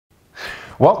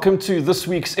Welcome to this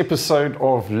week's episode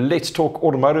of Let's Talk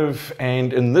Automotive,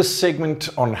 and in this segment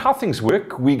on how things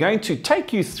work, we're going to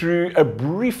take you through a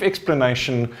brief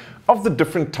explanation of the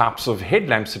different types of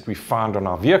headlamps that we find on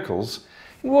our vehicles.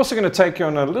 And we're also going to take you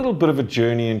on a little bit of a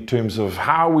journey in terms of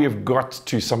how we have got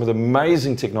to some of the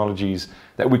amazing technologies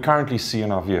that we currently see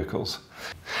in our vehicles.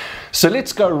 So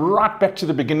let's go right back to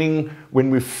the beginning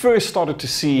when we first started to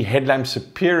see headlamps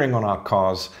appearing on our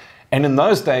cars. And in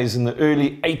those days, in the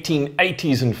early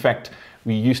 1880s, in fact,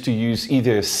 we used to use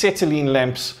either acetylene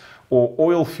lamps or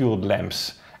oil-fueled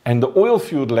lamps. And the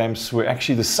oil-fueled lamps were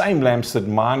actually the same lamps that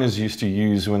miners used to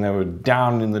use when they were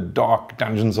down in the dark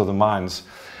dungeons of the mines.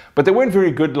 But they weren't very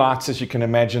good lights, as you can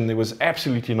imagine. There was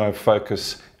absolutely no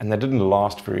focus, and they didn't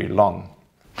last very long.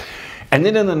 And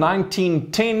then in the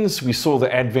 1910s, we saw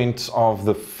the advent of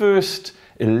the first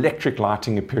electric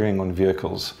lighting appearing on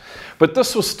vehicles. But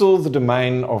this was still the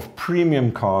domain of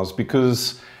premium cars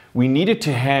because we needed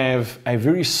to have a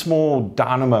very small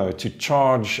dynamo to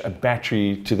charge a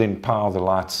battery to then power the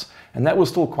lights, and that was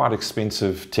still quite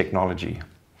expensive technology.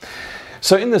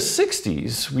 So in the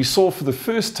 60s, we saw for the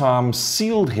first time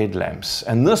sealed headlamps,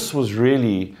 and this was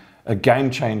really a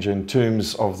game changer in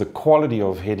terms of the quality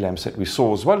of headlamps that we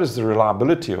saw, as well as the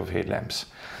reliability of headlamps.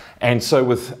 And so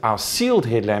with our sealed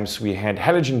headlamps, we had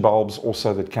halogen bulbs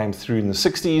also that came through in the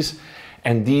 60s,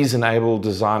 and these enabled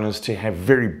designers to have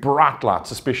very bright lights,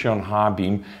 especially on high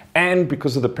beam. And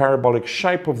because of the parabolic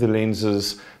shape of the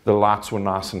lenses, the lights were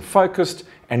nice and focused,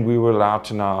 and we were allowed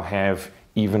to now have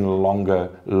even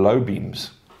longer low beams.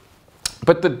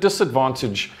 But the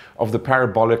disadvantage of the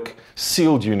parabolic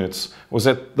sealed units was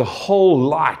that the whole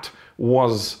light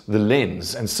was the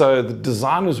lens, and so the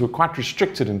designers were quite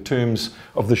restricted in terms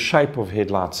of the shape of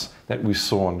headlights that we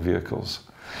saw on vehicles.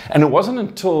 And it wasn't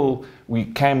until we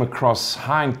came across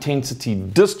high intensity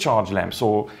discharge lamps,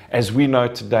 or as we know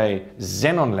today,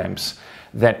 xenon lamps,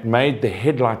 that made the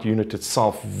headlight unit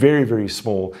itself very, very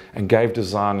small and gave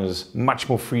designers much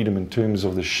more freedom in terms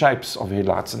of the shapes of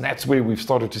headlights. And that's where we've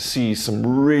started to see some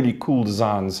really cool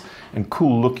designs and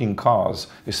cool looking cars,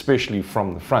 especially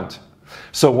from the front.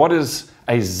 So what is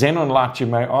a xenon light, you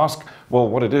may ask? Well,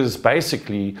 what it is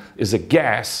basically is a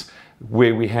gas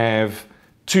where we have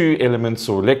two elements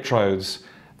or electrodes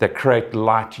that create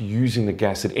light using the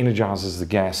gas. It energizes the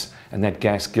gas, and that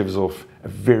gas gives off a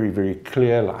very, very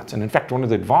clear light. And in fact, one of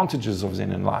the advantages of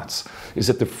xenon lights is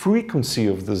that the frequency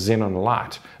of the xenon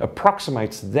light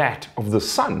approximates that of the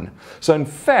sun. So in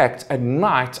fact, at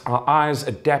night, our eyes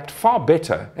adapt far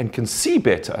better and can see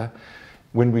better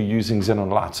when we're using xenon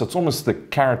lights. So it's almost the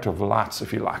carrot of lights,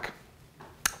 if you like.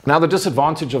 Now, the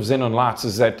disadvantage of xenon lights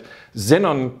is that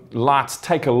xenon lights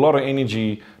take a lot of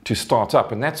energy to start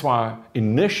up, and that's why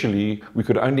initially we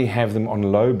could only have them on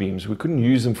low beams. We couldn't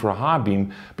use them for a high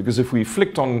beam because if we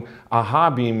flicked on a high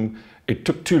beam, it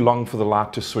took too long for the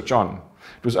light to switch on.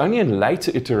 It was only in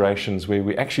later iterations where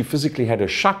we actually physically had a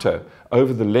shutter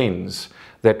over the lens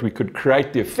that we could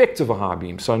create the effect of a high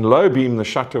beam. So in low beam, the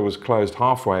shutter was closed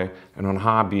halfway, and on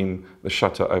high beam, the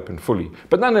shutter opened fully.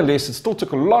 But nonetheless, it still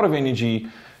took a lot of energy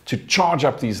to charge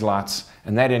up these lights,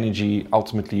 and that energy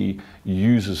ultimately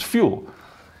uses fuel.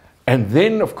 And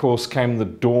then, of course, came the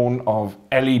dawn of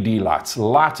LED lights,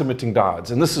 light-emitting diodes.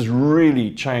 And this has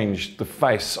really changed the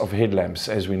face of headlamps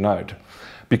as we know it,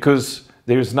 because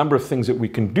there's a number of things that we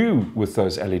can do with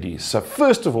those LEDs. So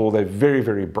first of all, they're very,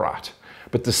 very bright.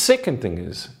 But the second thing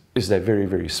is they're very,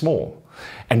 very small.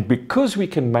 And because we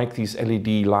can make these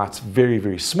LED lights very,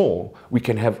 very small, we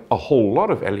can have a whole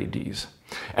lot of LEDs.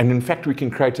 And in fact, we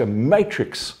can create a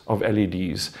matrix of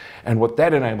LEDs. And what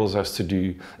that enables us to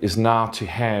do is now to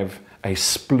have a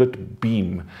split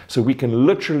beam. So we can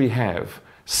literally have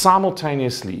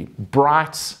simultaneously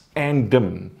brights and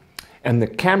dim. And the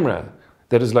camera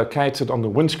that is located on the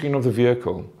windscreen of the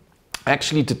vehicle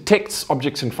actually detects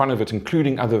objects in front of it,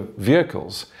 including other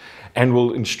vehicles, and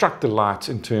will instruct the light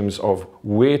in terms of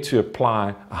where to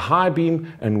apply a high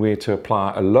beam and where to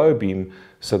apply a low beam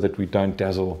so that we don't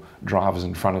dazzle drivers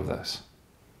in front of this.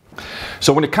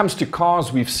 So when it comes to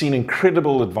cars, we've seen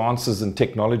incredible advances in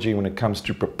technology when it comes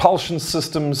to propulsion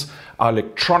systems, our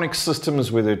electronic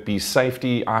systems, whether it be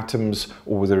safety items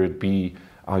or whether it be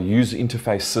our user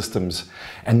interface systems.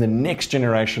 And the next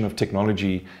generation of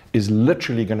technology is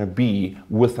literally going to be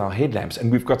with our headlamps.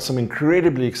 And we've got some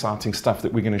incredibly exciting stuff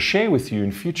that we're going to share with you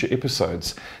in future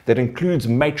episodes that includes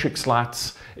matrix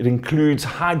lights, it includes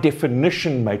high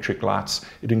definition matrix lights,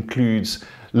 it includes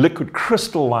liquid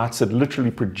crystal lights that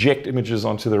literally project images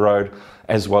onto the road,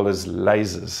 as well as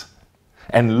lasers.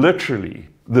 And literally,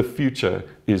 the future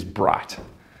is bright.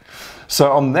 So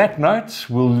on that note,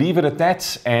 we'll leave it at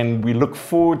that, and we look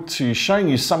forward to showing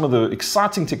you some of the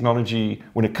exciting technology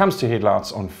when it comes to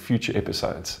headlights on future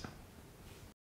episodes.